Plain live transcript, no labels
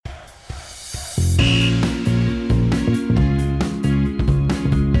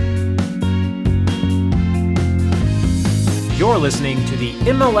You're listening to the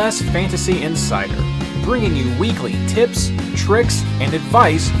MLS Fantasy Insider, bringing you weekly tips, tricks, and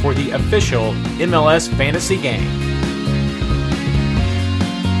advice for the official MLS fantasy game.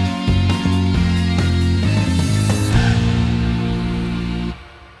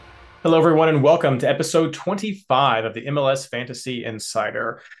 Hello, everyone, and welcome to episode 25 of the MLS Fantasy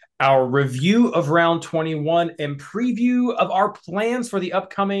Insider, our review of round 21 and preview of our plans for the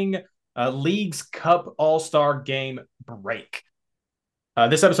upcoming League's Cup All-Star Game break.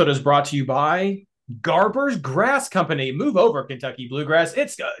 This episode is brought to you by Garber's Grass Company. Move over, Kentucky Bluegrass.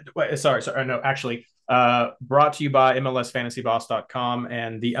 It's brought to you by MLSFantasyBoss.com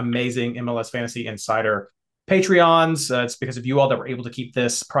and the amazing MLS Fantasy Insider Patreons. It's because of you all that we're able to keep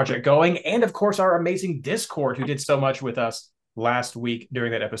this project going. And of course, our amazing Discord, who did so much with us last week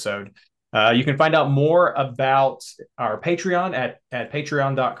during that episode. You can find out more about our Patreon at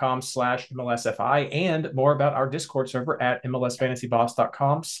patreon.com/MLSFI and more about our Discord server at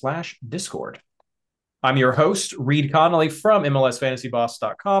MLSFantasyBoss.com/Discord. I'm your host, Reid Connolly from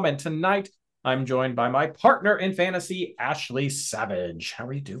MLSFantasyBoss.com. And tonight I'm joined by my partner in fantasy, Ashley Savage. How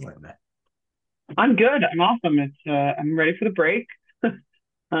are you doing? I'm good. I'm awesome. I'm ready for the break.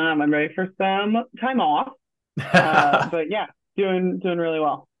 I'm ready for some time off. But yeah, doing really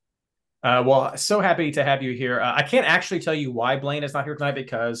well. Well, so happy to have you here. I can't actually tell you why Blaine is not here tonight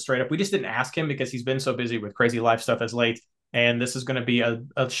because straight up, we just didn't ask him because he's been so busy with crazy life stuff as late. And this is going to be a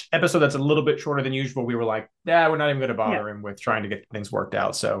episode that's a little bit shorter than usual. We were like, we're not even going to bother him with trying to get things worked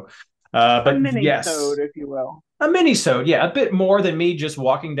out. So, but a mini-sode, yes, if you will. A mini-sode, yeah, a bit more than me just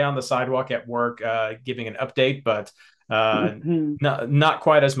walking down the sidewalk at work, giving an update, but not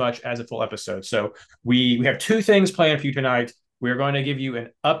quite as much as a full episode. So we have two things planned for you tonight. We're going to give you an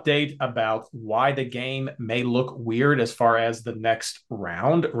update about why the game may look weird as far as the next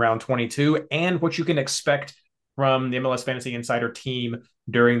round 22, and what you can expect from the MLS Fantasy Insider team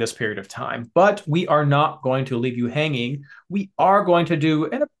during this period of time. But we are not going to leave you hanging. We are going to do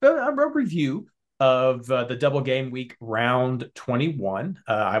a review of the double game week round 21.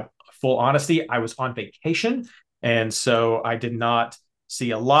 Full honesty, I was on vacation, and so I did not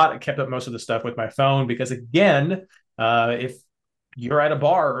see a lot. I kept up most of the stuff with my phone because, again, if you're at a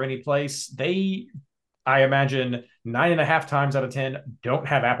bar or any place, I imagine 9.5 times out of 10 don't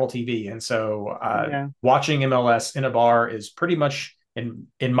have Apple TV. And so watching MLS in a bar is pretty much, in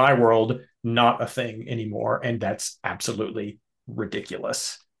my world, not a thing anymore. And that's absolutely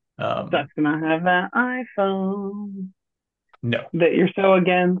ridiculous. That's going to have that iPhone. No. That you're so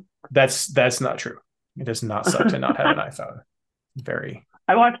against. That's not true. It does not suck to not have an iPhone.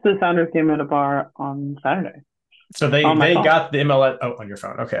 I watched the Sounders game at a bar on Saturday. So they got the MLS on your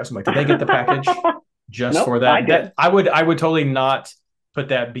phone. Okay, I was like, did they get the package just for that? I would totally not put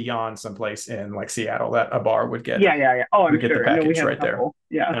that beyond someplace in like Seattle that a bar would get. Yeah. Oh, I'm sure. Get the package right there.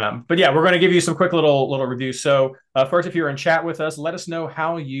 Yeah. But yeah, we're going to give you some quick little reviews. So first, if you're in chat with us, let us know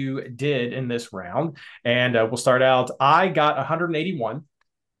how you did in this round, and we'll start out. I got 181,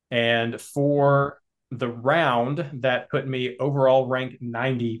 and for the round, that put me overall ranked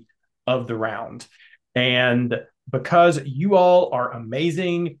 90 of the round, and because you all are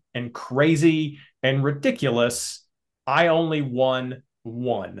amazing and crazy and ridiculous, I only won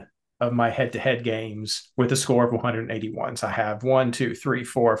one of my head-to-head games with a score of 181. So I have 1, 2, 3,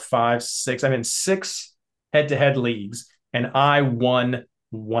 4, 5, 6. I'm in 6 head-to-head leagues, and I won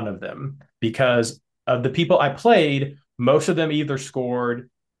one of them because of the people I played. Most of them either scored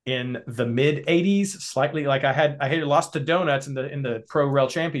in the mid 80s, slightly, like I had lost to Donuts in the Pro Rel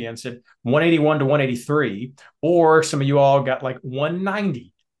Championship, 181 to 183, or some of you all got like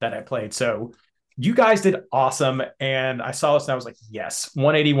 190 that I played. So you guys did awesome, and I saw this and I was like, yes,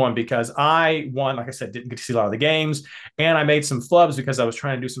 181, because I won. Like I said, didn't get to see a lot of the games, and I made some flubs because I was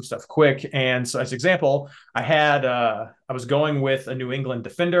trying to do some stuff quick. And so, as an example, I was going with a New England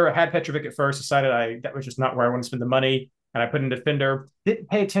defender. I had Petrovic at first, decided that was just not where I want to spend the money. And I put in defender, didn't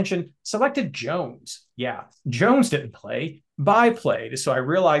pay attention, selected Jones. Yeah, Jones didn't play, Bai played. So I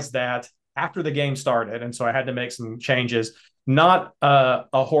realized that after the game started, and so I had to make some changes. Not a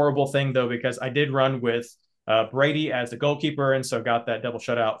horrible thing, though, because I did run with Brady as the goalkeeper, and so got that double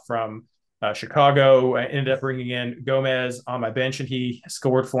shutout from Chicago. I ended up bringing in Gomez on my bench, and he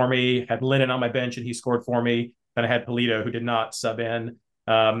scored for me. Had Lennon on my bench, and he scored for me. Then I had Polito, who did not sub in.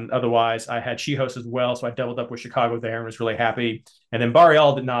 Otherwise, I had Chihos as well, so I doubled up with Chicago there and was really happy. And then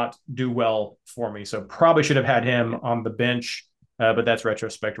Barrial did not do well for me, so probably should have had him on the bench, but that's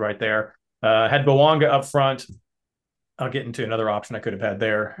retrospect right there. Had Bowanga up front. I'll get into another option I could have had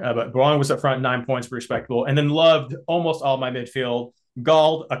there, but Bowanga was up front, 9 points, respectable. And then loved almost all my midfield.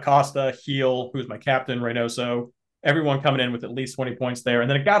 Gald, Acosta, Heel, who's my captain, Reynoso, everyone coming in with at least 20 points there. And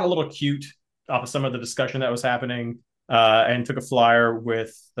then it got a little cute off of some of the discussion that was happening, and took a flyer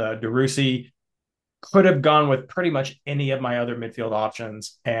with DeRusi. Could have gone with pretty much any of my other midfield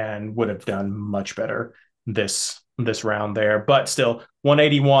options and would have done much better this round there. But still,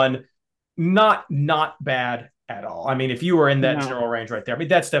 181, not bad at all. I mean, if you were in that general range right there, I mean,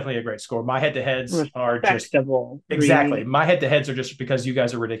 that's definitely a great score. My head-to-heads are just exactly. Really. My head-to-heads are just because you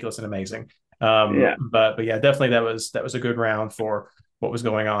guys are ridiculous and amazing. But yeah, definitely that was a good round for what was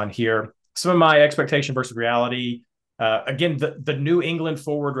going on here. Some of my expectation versus reality. Again, the New England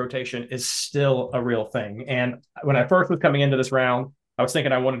forward rotation is still a real thing. And when I first was coming into this round, I was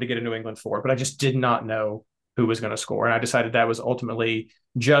thinking I wanted to get a New England forward, but I just did not know who was going to score. And I decided that was ultimately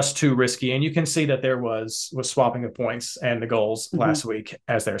just too risky. And you can see that there was swapping of points and the goals last week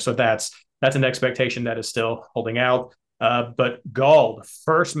as there. So that's an expectation that is still holding out. But Gald,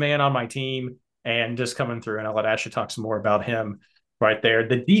 first man on my team and just coming through. And I'll let Ashley talk some more about him right there.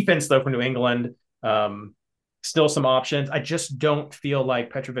 The defense, though, for New England, still some options. I just don't feel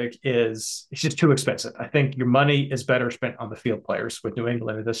like Petrovic it's just too expensive. I think your money is better spent on the field players with New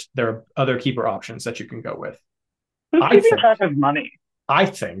England. There are other keeper options that you can go with. Who's keeping track of money? I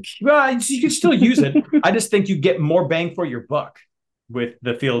think, well, you can still use it. I just think you get more bang for your buck with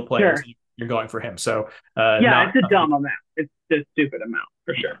the field players. Sure. You're going for him. So it's a dumb amount. It's a stupid amount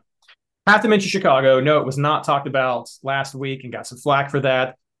for sure. Have to mention Chicago. No, it was not talked about last week and got some flack for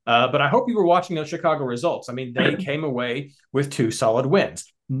that. But I hope you were watching those Chicago results. I mean, they came away with 2 solid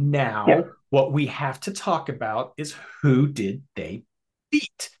wins. Now, what we have to talk about is who did they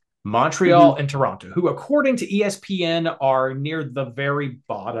beat? Montreal and Toronto, who, according to ESPN, are near the very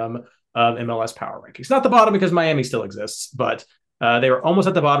bottom of MLS Power Rankings. Not the bottom because Miami still exists, but they were almost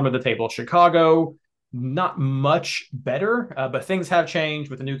at the bottom of the table. Chicago, not much better, but things have changed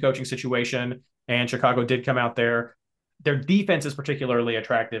with the new coaching situation, and Chicago did come out there. Their defense is particularly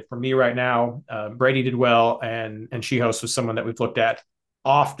attractive for me right now. Brady did well, and Chihos was someone that we've looked at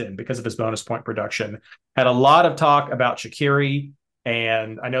often because of his bonus point production. Had a lot of talk about Shaqiri,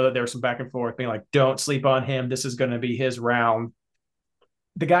 and I know that there was some back and forth being like, don't sleep on him. This is going to be his round.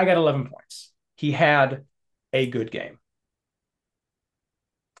 The guy got 11 points. He had a good game.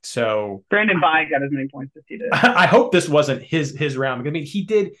 So Brandon By got as many points as he did. I hope this wasn't his round. I mean, he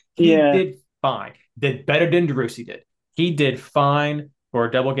did fine. Did better than DeRusi did. He did fine for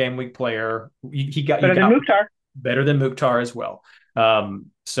a double game week player. He got better than Mukhtar. Better than Mukhtar as well. But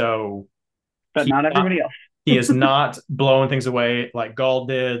not everybody else. He is not blowing things away like Gall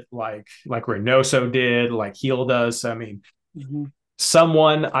did, like Reynoso did, like Heel does. I mean,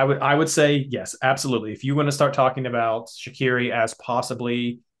 someone I would say yes, absolutely. If you want to start talking about Shaqiri as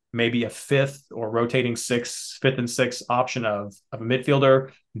possibly maybe a fifth or rotating fifth and sixth option of a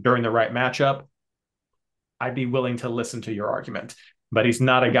midfielder during the right matchup, I'd be willing to listen to your argument. But he's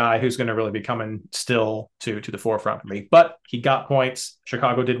not a guy who's going to really be coming still to the forefront for me. But he got points.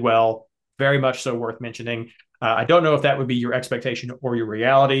 Chicago did well. Very much so worth mentioning. I don't know if that would be your expectation or your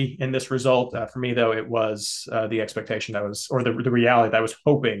reality in this result. For me, though, it was the expectation that was, or the reality that I was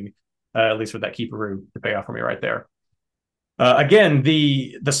hoping, at least with that keeper to pay off for me right there. Again,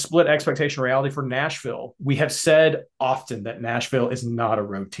 the split expectation reality for Nashville. We have said often that Nashville is not a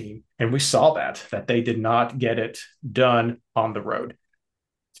road team, and we saw that they did not get it done on the road.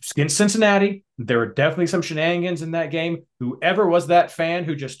 Against Cincinnati, there were definitely some shenanigans in that game. Whoever was that fan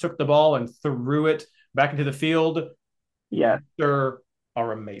who just took the ball and threw it back into the field, they are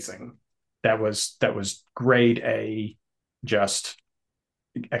amazing. That was grade A, just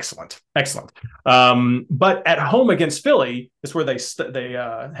excellent. But at home against Philly is where they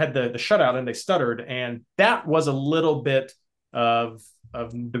had the shutout and they stuttered, and that was a little bit of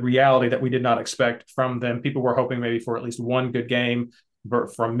the reality that we did not expect from them. People were hoping maybe for at least one good game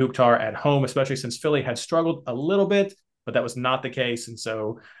from Mukhtar at home, especially since Philly had struggled a little bit, but that was not the case. And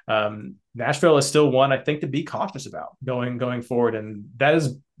so Nashville is still one I think to be cautious about going forward. And that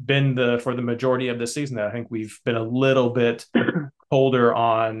has been for the majority of this season that I think we've been a little bit colder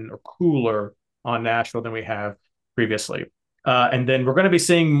or cooler on Nashville than we have previously. And then we're going to be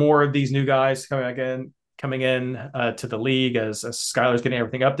seeing more of these new guys coming in to the league as Skylar's getting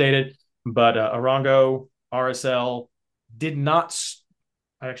everything updated. But Arango, RSL did not.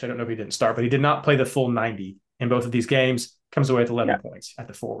 Actually, I don't know if he didn't start, but he did not play the full 90 in both of these games. Comes away with 11 points at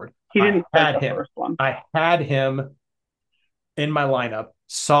the forward. He didn't I had him in my lineup,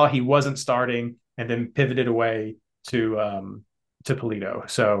 saw he wasn't starting, and then pivoted away to Polito.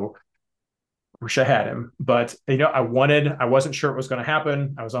 So wish I had him, but I wasn't sure it was going to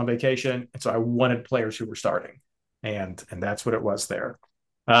happen. I was on vacation, and so I wanted players who were starting, and that's what it was there.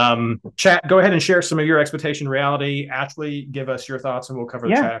 Chat, go ahead and share some of your expectation reality. Ashley, give us your thoughts, and we'll cover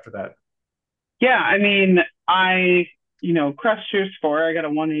the Yeah. chat after that. Yeah. I mean, crushed your score. I got a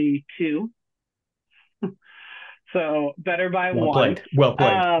 182. So better by Well one. played. Well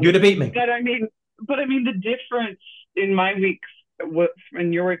played. You to beat me. But I mean, the difference in my weeks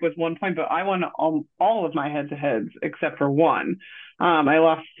in your week was 1 point, but I won all of my head-to-heads except for one. I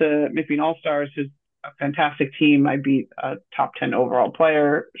lost to McBean All Stars, who's a fantastic team. I beat a top 10 overall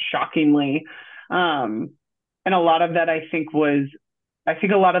player, shockingly. And a lot of that, I think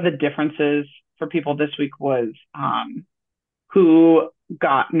a lot of the differences for people this week was who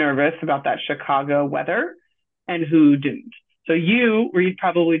got nervous about that Chicago weather and who didn't. So Reid,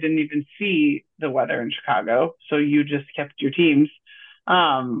 probably didn't even see the weather in Chicago. So you just kept your teams.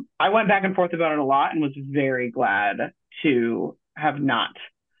 I went back and forth about it a lot and was very glad to have not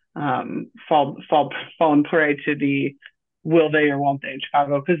fallen prey to the will they or won't they in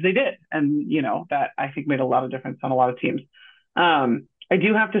Chicago, because they did. And, that I think made a lot of difference on a lot of teams. I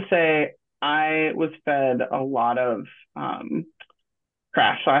do have to say, I was fed a lot of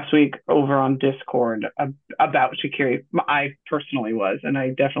crash last week over on Discord about Shaqiri. I personally was, and I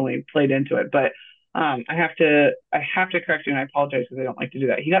definitely played into it. But I have to correct you, and I apologize because I don't like to do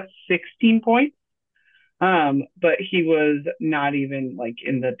that. He got 16 points, but he was not even like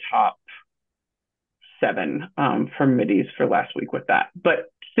in the top 7 for middies for last week with that.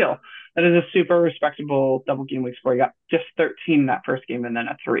 But still, that is a super respectable double game week score. He got just 13 that first game and then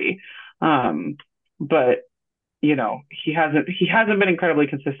a 3. But he hasn't been incredibly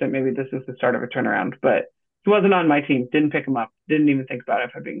consistent. Maybe this is the start of a turnaround, but he wasn't on my team. Didn't pick him up. Didn't even think about it,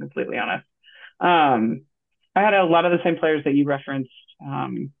 if I'm being completely honest. I had a lot of the same players that you referenced.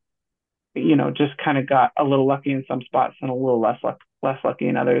 Just kind of got a little lucky in some spots and a little less lucky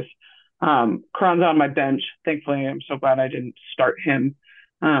in others. Karan's on my bench. Thankfully, I'm so glad I didn't start him,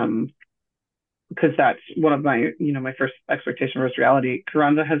 because that's one of my first expectation versus reality.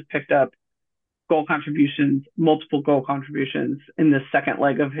 Carranza has picked up multiple goal contributions in the second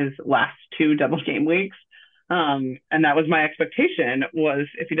leg of his last 2 double game weeks. And that was my expectation, was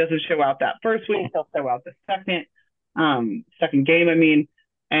if he doesn't show out that first week, he'll show out the second game,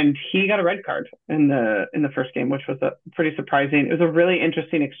 and he got a red card in the first game, which was pretty surprising. It was a really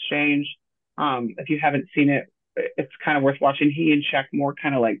interesting exchange. If you haven't seen it, it's kind of worth watching. He and Shaq Moore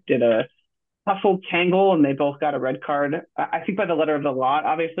kind of like did a tussle tangle, and they both got a red card. I think by the letter of the law,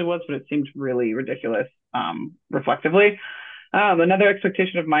 obviously was, but it seemed really ridiculous, reflectively. Another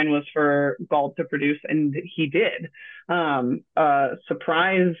expectation of mine was for Galt to produce, and he did.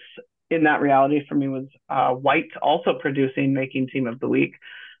 Surprise in that reality for me was White also producing, making team of the week.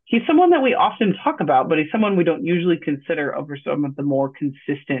 He's someone that we often talk about, but he's someone we don't usually consider over some of the more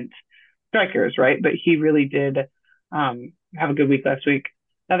consistent strikers, right? But he really did have a good week last week.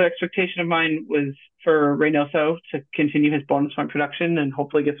 Another expectation of mine was for Reynoso to continue his bonus point production and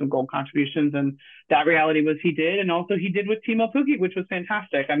hopefully get some goal contributions. And that reality was he did. And also he did with Timo Pukki, which was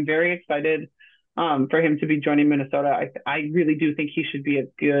fantastic. I'm very excited for him to be joining Minnesota. I really do think he should be a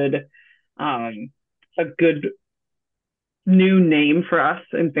good new name for us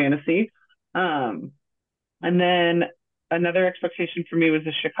in fantasy. And then another expectation for me was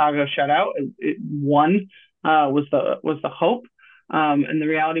the Chicago shutout. One was the hope. And the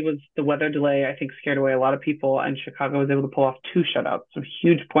reality was the weather delay, I think, scared away a lot of people, and Chicago was able to pull off 2 shutouts, some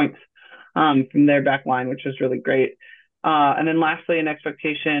huge points from their back line, which was really great. And then lastly, an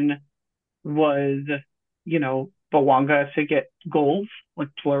expectation was, Bawanga to get goals, like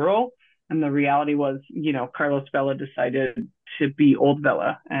plural. And the reality was, Carlos Vela decided to be old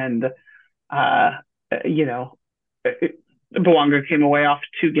Vela. And, Bawanga came away off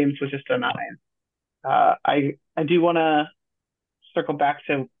 2 games with just a 9. I do want to circle back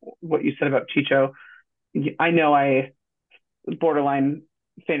to what you said about Chicho. I know I borderline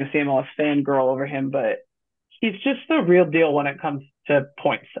fantasy MLS fangirl over him, but he's just the real deal when it comes to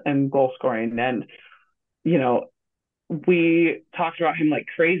points and goal scoring. And, we talked about him like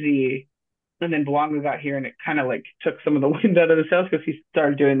crazy, and then Bouanga got here and it kind of like took some of the wind out of the sails because he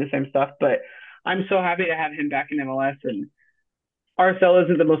started doing the same stuff. But I'm so happy to have him back in MLS. And RSL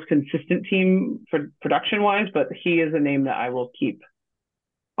isn't the most consistent team for production wise, but he is a name that I will keep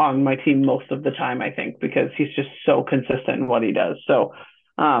on my team most of the time, I think, because he's just so consistent in what he does. So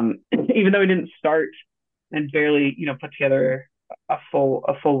even though he didn't start and barely, put together a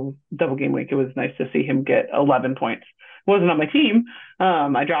full double game week, it was nice to see him get 11 points. Wasn't on my team.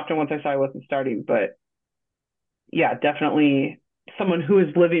 I dropped him once I saw I wasn't starting, but yeah, definitely someone who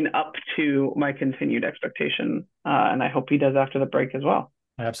is living up to my continued expectation. And I hope he does after the break as well.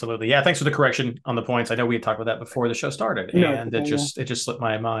 Absolutely. Yeah. Thanks for the correction on the points. I know we had talked about that before the show started, No, it's and okay. Yeah. it just slipped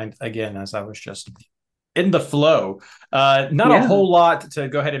my mind again as I was just in the flow. Not a Yeah. whole lot to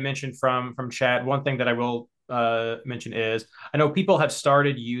go ahead and mention from chat. One thing that I will mention is I know people have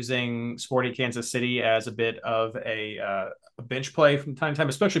started using Sporty Kansas City as a bit of a bench play from time to time,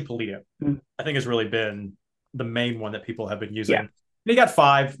 especially Polito. Mm. I think has really been the main one that people have been Yeah. using. He got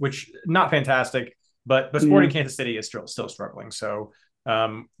 5, which not fantastic, but Yeah. Sporting Kansas City is still struggling. So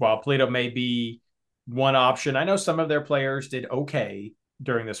while Polito may be one option, I know some of their players did okay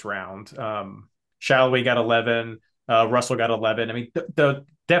during this round. Shallowy got 11. Russell got 11. I mean, the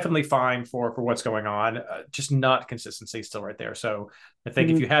definitely fine for what's going on. Just not consistency still right there. So I think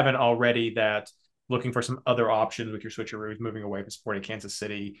if Mm. you haven't already, that looking for some other options with your switcheroos, moving away from Sporting Kansas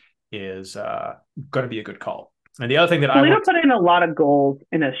City is going to be a good call. And the other thing that I Toledo want put in a lot of goals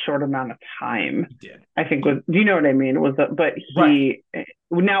in a short amount of time. he did I think was, do you know what I mean? But right. he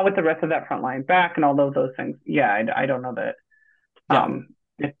now with the rest of that front line back and all those things. Yeah, I don't know that. Yeah,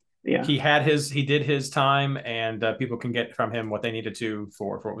 It, yeah. he did his time, and people can get from him what they needed to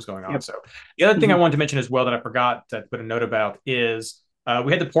for what was going on. Yep. So the other thing I Mm-hmm. wanted to mention as well that I forgot to put a note about is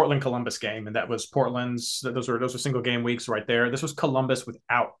we had the Portland Columbus game, and that was Portland's. Those were single game weeks right there. This was Columbus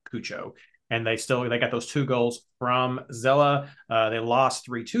without Cucho, and they got those 2 goals from Zella. They lost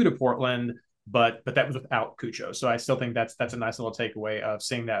 3-2 to Portland. But that was without Cucho, so I still think that's a nice little takeaway of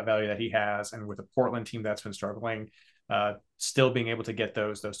seeing that value that he has, and with a Portland team that's been struggling, still being able to get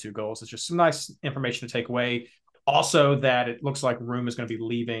those 2 goals is just some nice information to take away. Also, that it looks like Room is going to be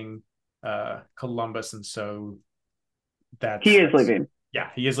leaving Columbus, and so He is that's leaving. yeah,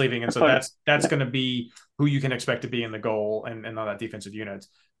 he is leaving, and so that's going to be who you can expect to be in the goal and on that defensive unit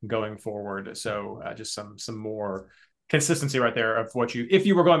going forward. So just some more consistency right there of what you if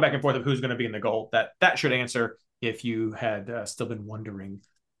you were going back and forth of who's going to be in the goal, that should answer if you had still been wondering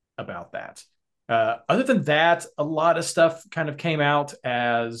about that. Other than that, a lot of stuff kind of came out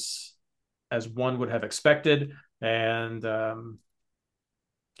as one would have expected, and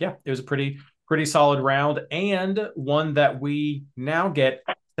yeah, it was a pretty solid round, and one that we now get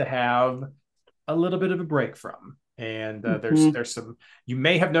to have a little bit of a break from. And Mm-hmm. there's some you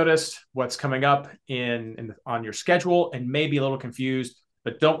may have noticed what's coming up on your schedule and may be a little confused,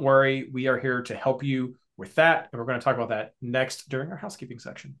 but don't worry, we are here to help you with that, and we're going to talk about that next during our housekeeping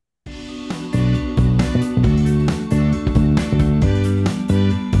section.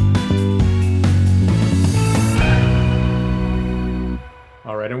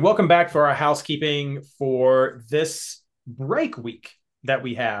 All right, and welcome back for our housekeeping for this break week that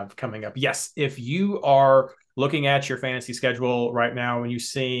we have coming up. Yes, if you are looking at your fantasy schedule right now and you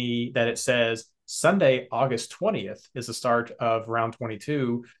see that it says Sunday, August 20th is the start of round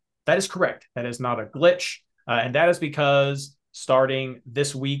 22, that is correct. That is not a glitch. And that is because starting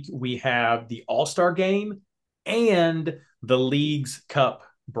this week, we have the All-Star game and the League's Cup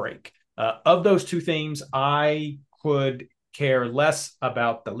break. Of those 2 themes, I could care less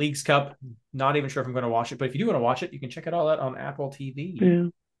about the League's Cup. Not even sure if I'm going to watch it, but if you do want to watch it, you can check it all out on Apple TV.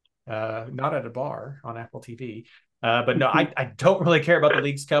 Yeah. Not at a bar, on Apple TV. But no, Mm-hmm. I don't really care about the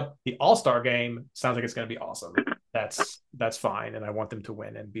League's Cup. The All-Star game sounds like it's going to be awesome. That's fine, and I want them to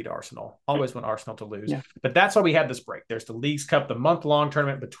win and beat Arsenal. Always want Arsenal to lose. Yeah. But that's why we had this break. There's the League's Cup, the month-long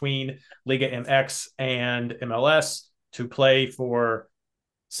tournament between Liga MX and MLS to play for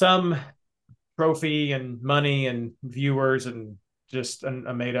some trophy and money and viewers, and just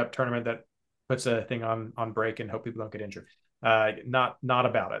a made up tournament that puts a thing on break and hope people don't get injured. Not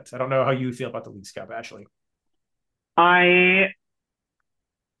about it. I don't know how you feel about the League's Cup, Ashley. I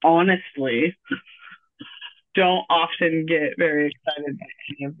honestly don't often get very excited by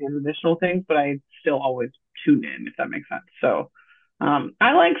any of these additional things, but I still always tune in, if that makes sense. So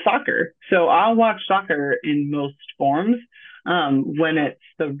I like soccer. So I'll watch soccer in most forms when it's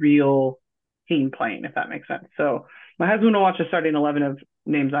the real team playing, if that makes sense. So my husband will watch a starting 11 of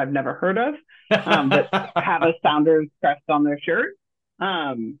names I've never heard of, but have a Sounders crest on their shirt.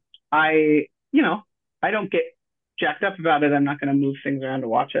 I, I don't get jacked up about it. I'm not going to move things around to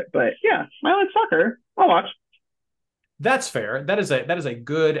watch it, but yeah, I like soccer. I'll watch. That's fair. That is a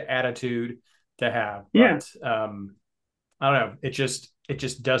good attitude to have, Yeah. but I don't know. It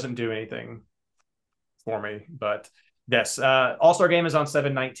just doesn't do anything for me. But yes, All-Star game is on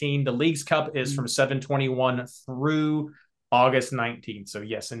 7/19. The League's Cup is from 7/21 through August 19th. So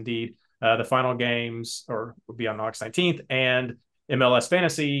yes, indeed, the final games will be on August 19th, and MLS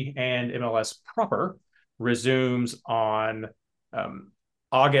Fantasy and MLS Proper resumes on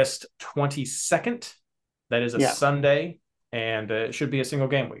August 22nd. That is a Sunday, and it should be a single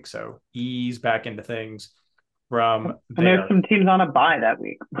game week. So ease back into things from And there's there. some teams on a bye that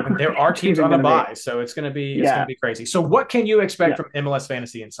week. And there are It's teams even on a going to be. bye, so it's going to Yeah. be crazy. So what can you expect Yeah. from MLS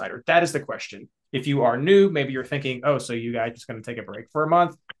Fantasy Insider? That is the question. If you are new, maybe you're thinking, oh, so you guys just going to take a break for a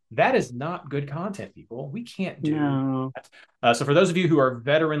month. That is not good content, people. We can't do No. that. So for those of you who are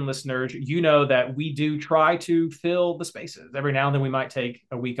veteran listeners, you know that we do try to fill the spaces. Every now and then we might take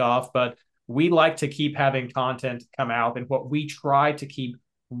a week off, but we like to keep having content come out, and what we try to keep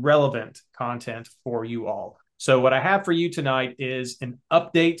relevant content for you all. So what I have for you tonight is an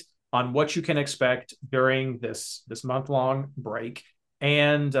update on what you can expect during this month-long break,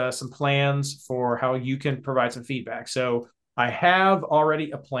 and some plans for how you can provide some feedback. So I have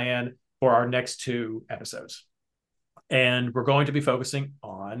already a plan for our next 2 episodes, and we're going to be focusing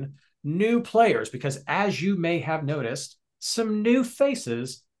on new players because, as you may have noticed, some new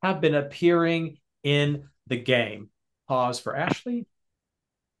faces have been appearing in the game. Pause for Ashley.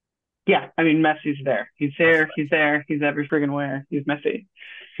 Yeah, I mean, Messi's there. He's there. He's there. He's every friggin' where. He's Messi.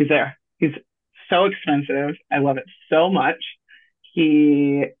 He's there. He's so expensive. I love it so much.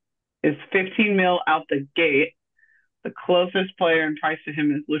 He is 15 mil out the gate. The closest player in price to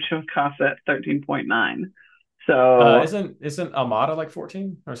him is Lucho Casa at 13.9. So Isn't Almada like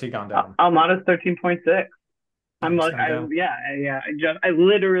 14, or has he gone down? Almada's 13.6. I'm like, I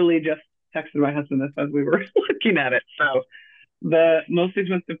literally just texted my husband this as we were looking at it. So the most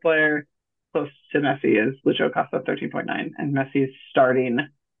expensive player close to Messi is Lucho Casa 13.9, and Messi is starting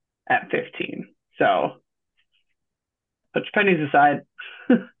at 15. So put your pennies aside.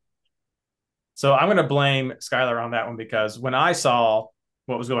 So I'm going to blame Skylar on that one, because when I saw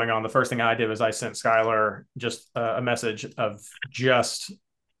what was going on, the first thing I did was I sent Skylar just a message of just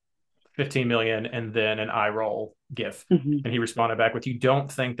 15 million and then an eye roll gif. Mm-hmm. And he responded back with, you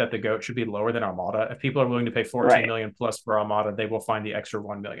don't think that the GOAT should be lower than Armada? If people are willing to pay 14 million plus for Armada, they will find the extra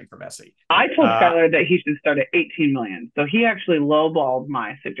 1 million for Messi. I told Skylar that he should start at 18 million. So he actually lowballed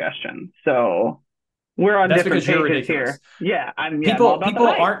my suggestion. So we're on different pages here. Yeah, people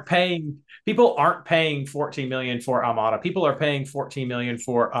aren't paying 14 million for Armada. People are paying 14 million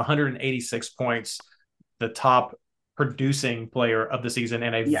for 186 points, the top producing player of the season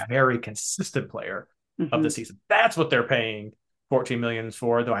and a very consistent player of the season. That's what they're paying 14 million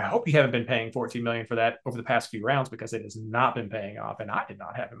for, though I hope you haven't been paying 14 million for that over the past few rounds, because it has not been paying off, and I did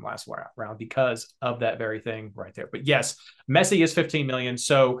not have him last round because of that very thing right there. But yes, Messi is 15 million.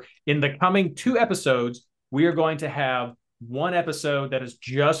 So in the coming 2 episodes, we are going to have one episode that is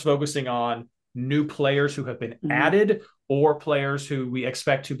just focusing on new players who have been added, or players who we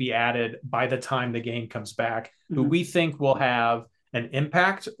expect to be added by the time the game comes back, who we think will have an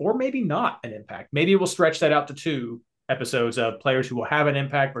impact or maybe not an impact. Maybe we'll stretch that out to 2 episodes of players who will have an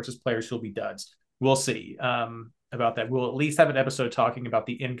impact versus players who will be duds. We'll see about that. We'll at least have an episode talking about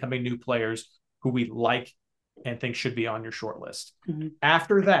the incoming new players who we like and think should be on your short list.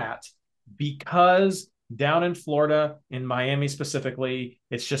 After that, because down in Florida, in Miami specifically,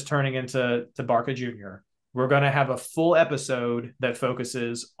 it's just turning into Barca Jr., we're going to have a full episode that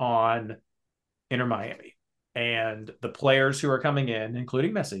focuses on Inter Miami and the players who are coming in,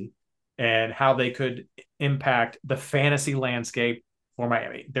 including Messi, and how they could impact the fantasy landscape for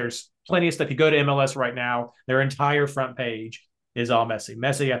Miami. There's plenty of stuff. You go to MLS right now, their entire front page is all Messi.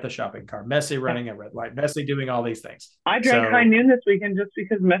 Messi at the shopping cart, Messi running a red light, Messi doing all these things. I drank High Noon this weekend just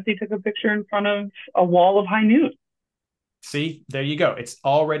because Messi took a picture in front of a wall of High Noon. See, there you go. It's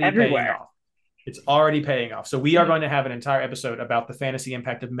already paying off. It's already paying off. So we are going to have an entire episode about the fantasy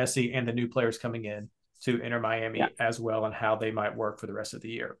impact of Messi and the new players coming in to Inter Miami as well, and how they might work for the rest of the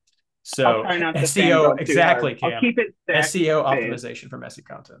year. So SEO, exactly, Cam. I'll keep it SEO optimization for Messi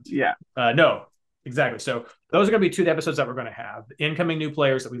content. No, exactly. So those are going to be 2 episodes that we're going to have: incoming new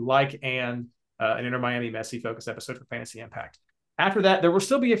players that we like, and an Inter Miami Messi focused episode for fantasy impact. After that, there will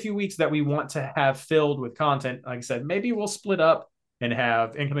still be a few weeks that we want to have filled with content. Like I said, maybe we'll split up and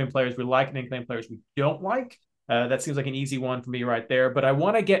have incoming players we like and incoming players we don't like. That seems like an easy one for me right there, but I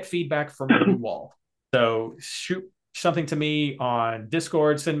want to get feedback from you all. So shoot something to me on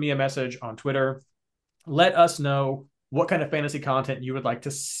Discord, send me a message on Twitter. Let us know what kind of fantasy content you would like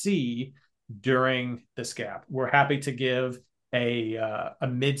to see during this gap. We're happy to give a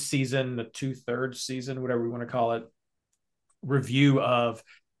mid-season, a 2/3 season, whatever we want to call it, review of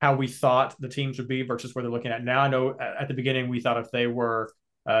how we thought the teams would be versus where they're looking at now. I know at the beginning we thought if they were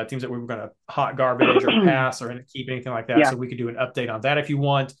teams that we were going to hot garbage or pass or keep anything like that, so we could do an update on that if you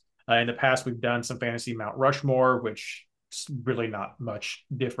want. In the past, we've done some fantasy Mount Rushmore, which is really not much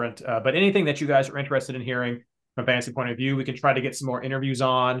different. But anything that you guys are interested in hearing from a fantasy point of view, we can try to get some more interviews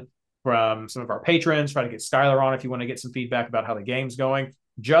on from some of our patrons, try to get Skylar on if you want to get some feedback about how the game's going.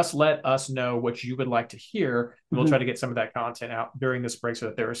 just let us know what you would like to hear. And we'll Mhm. try to get some of that content out during this break so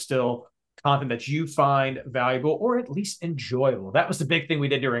that there is still content that you find valuable or at least enjoyable. That was the big thing we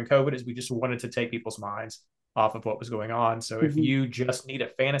did during COVID, is we just wanted to take people's minds off of what was going on. So if Mhm. you just need a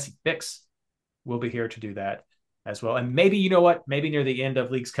fantasy fix, we'll be here to do that as well. And maybe, you know what, maybe near the end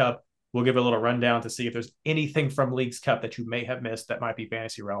of Leagues Cup, we'll give a little rundown to see if there's anything from Leagues Cup that you may have missed that might be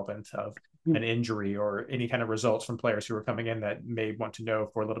fantasy relevant, of Mhm. an injury or any kind of results from players who are coming in that may want to know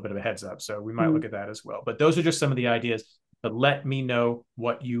for a little bit of a heads up. So we might Mhm. look at that as well. But those are just some of the ideas. But let me know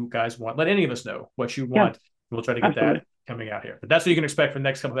what you guys want. Let any of us know what you Yeah, want. We'll try to get absolutely. that coming out here. But that's what you can expect for the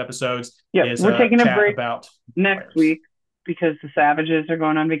next couple of episodes, Yep. is We're a taking a chat break about next players. week because the Savages are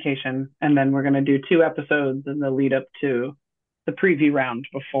going on vacation, and then we're going to do 2 episodes in the lead up to the preview round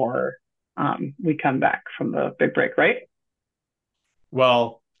before we come back from the big break, right?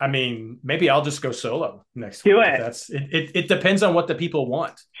 Well, I mean, maybe I'll just go solo next Do week. If it. that's it depends on what the people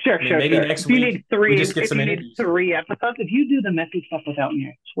want. Sure, I mean, sure, maybe sure. next week we just get If some you need interviews. 3 episodes, if you do the messy stuff without me,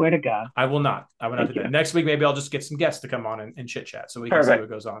 I swear to God. I will not. I will not Thank do you. that. Next week, maybe I'll just get some guests to come on and chit chat so we can see Perfect. what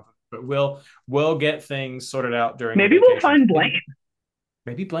goes on. But we'll get things sorted out during the Maybe we'll vacation. find Blaine.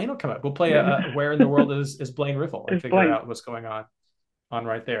 Maybe Blaine will come up. We'll play a where in the world is Blaine Riffle and It's figure Blaine. out what's going on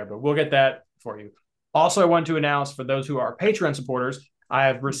right there. But we'll get that for you. Also, I want to announce for those who are Patreon supporters, I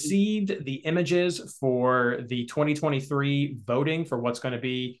have received the images for the 2023 voting for what's going to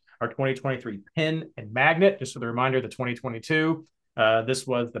be our 2023 pin and magnet. Just for the reminder, the 2022, this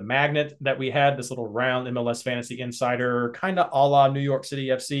was the magnet that we had, this little round MLS Fantasy Insider, kind of a la New York City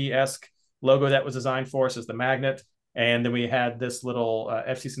FC-esque logo that was designed for us as the magnet. And then we had this little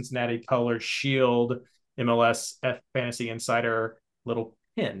FC Cincinnati color shield MLS Fantasy Insider little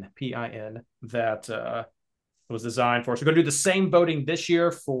pin, PIN, that was designed for. So we're going to do the same voting this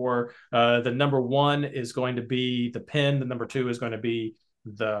year for the number 1 is going to be the pin. The number 2 is going to be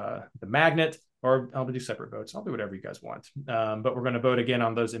the magnet, or I'll do separate votes. I'll do whatever you guys want. But we're going to vote again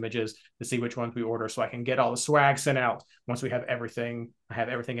on those images to see which ones we order so I can get all the swag sent out once we have everything. I have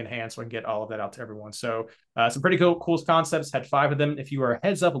everything in hand so I can get all of that out to everyone. So some pretty cool concepts. Had 5 of them. If you were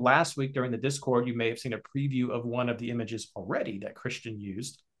heads up last week during the Discord, you may have seen a preview of one of the images already that Christian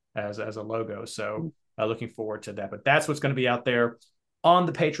used as a logo. So looking forward to that. But that's what's going to be out there on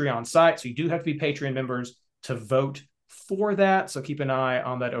the Patreon site. So you do have to be Patreon members to vote for that. So keep an eye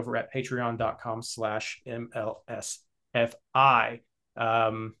on that over at patreon.com/MLSFI.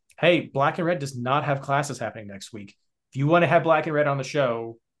 Hey, Black and Red does not have classes happening next week. If you want to have Black and Red on the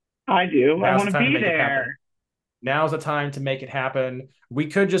show, I do. I now's want the to time to be make it happen. there. Now's the time to make it happen. We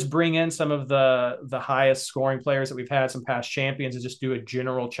could just bring in some of the highest scoring players that we've had, some past champions, and just do a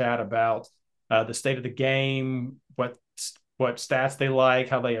general chat about the state of the game, what stats they like,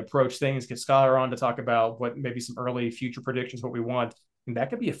 how they approach things. Get Scholar on to talk about what maybe some early future predictions, what we want, and that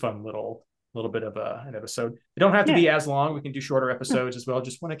could be a fun little bit of an episode. It don't have to be as long. We can do shorter episodes as well.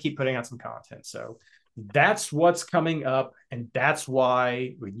 Just want to keep putting out some content. So that's what's coming up, and that's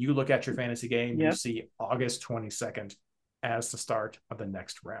why when you look at your fantasy game, you see August 22nd as the start of the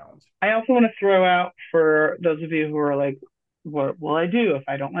next round. I also want to throw out for those of you who are like, what will I do if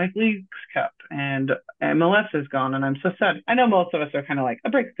I don't like Leagues Cup and MLS is gone and I'm so sad? I know most of us are kind of like, a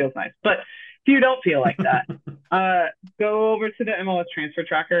break feels nice, but if you don't feel like that, go over to the MLS transfer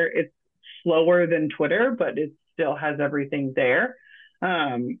tracker. It's slower than Twitter, but it still has everything there.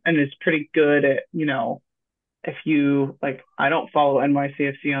 And it's pretty good at, if you like, I don't follow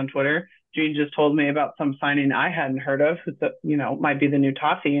NYCFC on Twitter. Gene just told me about some signing I hadn't heard of that, might be the new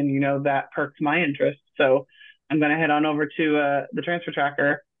Tati, and, that perks my interest. So I'm going to head on over to the transfer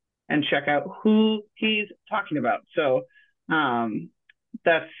tracker and check out who he's talking about. So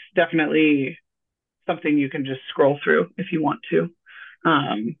that's definitely something you can just scroll through if you want to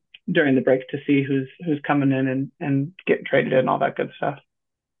during the break to see who's coming in and getting traded and all that good stuff.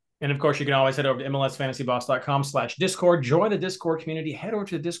 And of course, you can always head over to MLSFantasyBoss.com/Discord, join the Discord community, head over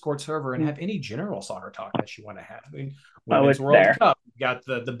to the Discord server and have any general soccer talk that you want to have. I mean, Women's World Cup, you got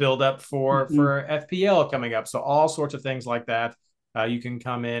the build up for FPL coming up. So all sorts of things like that. You can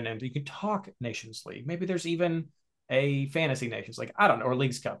come in and you can talk Nations League. Maybe there's even a fantasy Nations League. I don't know, or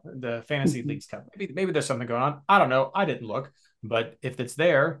Leagues Cup, the fantasy Leagues Cup. Maybe there's something going on. I don't know. I didn't look, but if it's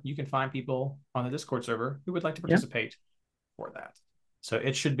there, you can find people on the Discord server who would like to participate for that. So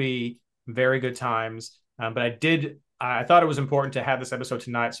it should be very good times. But I thought it was important to have this episode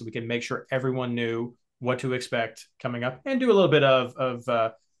tonight so we can make sure everyone knew what to expect coming up and do a little bit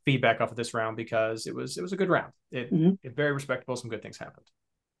of feedback off of this round because it was a good round. It very respectable. Some good things happened.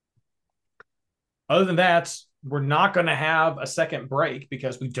 Other than that, we're not going to have a second break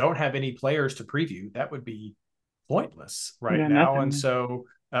because we don't have any players to preview. That would be pointless right Yeah, now. And nothing. so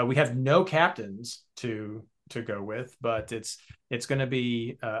we have no captains to go with, but it's going to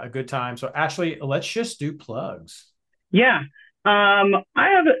be a good time. So Ashley, let's just do plugs. Yeah. I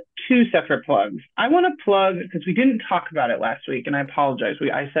have two separate plugs. I want to plug because we didn't talk about it last week, and I apologize.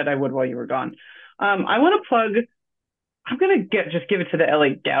 I said I would while you were gone. I want to plug. I'm gonna just give it to the LA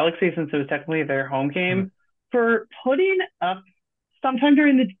Galaxy since it was technically their home Hmm. game for putting up sometime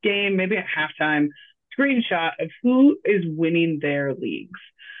during the game, maybe at halftime, screenshot of who is winning their leagues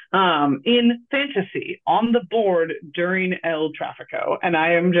in fantasy on the board during El Trafico. And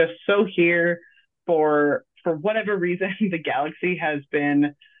I am just so here for whatever reason the Galaxy has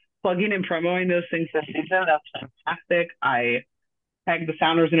been plugging and promoting those things this season. That's fantastic. I tag the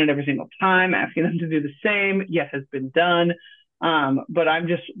Sounders in it every single time, asking them to do the same. Yes, has been done. But I've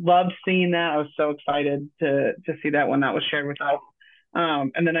just loved seeing that. I was so excited to see that when that was shared with us.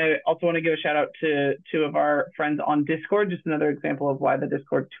 And then I also want to give a shout out to two of our friends on Discord. Just another example of why the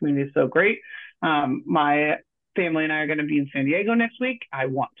Discord community is so great. My family and I are going to be in San Diego next week. I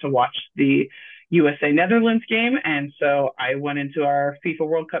want to watch the USA Netherlands game, and so I went into our FIFA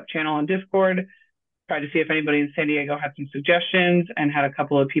World Cup channel on Discord, tried to see if anybody in San Diego had some suggestions, and had a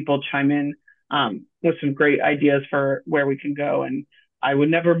couple of people chime in with some great ideas for where we can go. And I would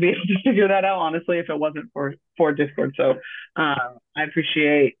never be able to figure that out, honestly, if it wasn't for Discord. So I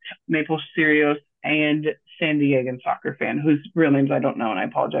appreciate Maple Sirius and San Diegan soccer fan, whose real names I don't know, and I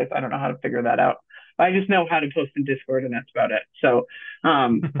apologize. I don't know how to figure that out. I just know how to post in Discord, and that's about it. So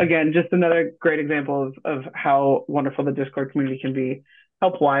again, just another great example of how wonderful the Discord community can be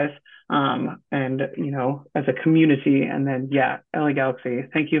help-wise. And as a community, and then LA Galaxy,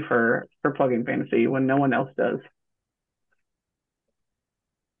 thank you for plugging fantasy when no one else does.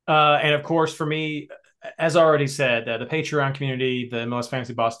 And of course, for me, as already said, the Patreon community, the MLS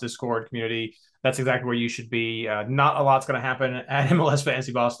Fantasy Boss Discord community, that's exactly where you should be. Not a lot's going to happen at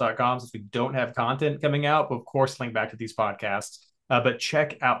MLSFantasyBoss.com since we don't have content coming out, but of course, link back to these podcasts. But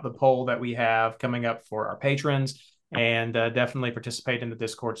check out the poll that we have coming up for our patrons, and definitely participate in the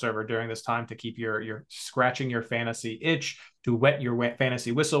Discord server during this time to keep your scratching your fantasy itch, to wet your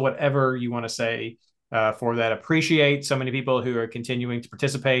fantasy whistle, whatever you want to say for that. Appreciate so many people who are continuing to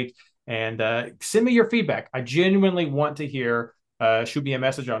participate, and send me your feedback. I genuinely want to hear. Shoot me a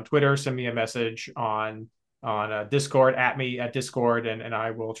message on Twitter, send me a message on Discord, at me at Discord, and I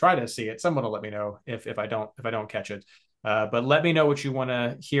will try to see it. Someone will let me know if I don't catch it. But let me know what you want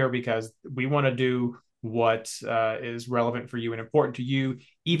to hear, because we want to do what is relevant for you and important to you,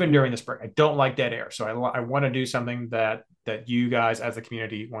 even during this break. I don't like dead air, so I want to do something that you guys as a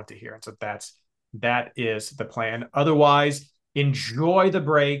community want to hear, and so that is the plan. Otherwise, enjoy the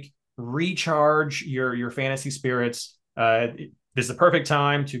break, recharge your fantasy spirits. This is the perfect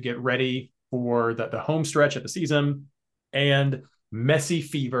time to get ready for the home stretch of the season and Messi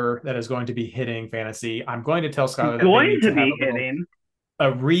fever that is going to be hitting fantasy. I'm going to tell Skylar that they Going need to to have be hitting.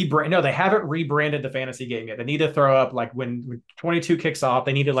 a rebrand. No, they haven't rebranded the fantasy game yet. They need to throw up, like, when 22 kicks off,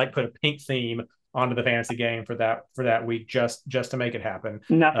 they need to put a pink theme onto the fantasy game for that week, just to make it happen.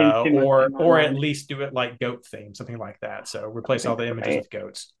 Nothing's too much in my Or at mind. least do it like goat theme, something like that. So replace all the images with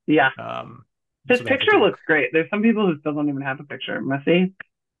goats. Yeah. His So picture looks great. There's some people who still don't even have a picture. Messi.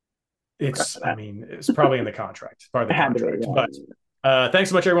 It's probably in the contract, part of the contract. Yeah. But thanks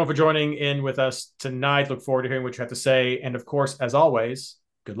so much, everyone, for joining in with us tonight. Look forward to hearing what you have to say. And of course, as always,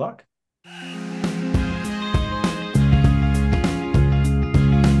 good luck.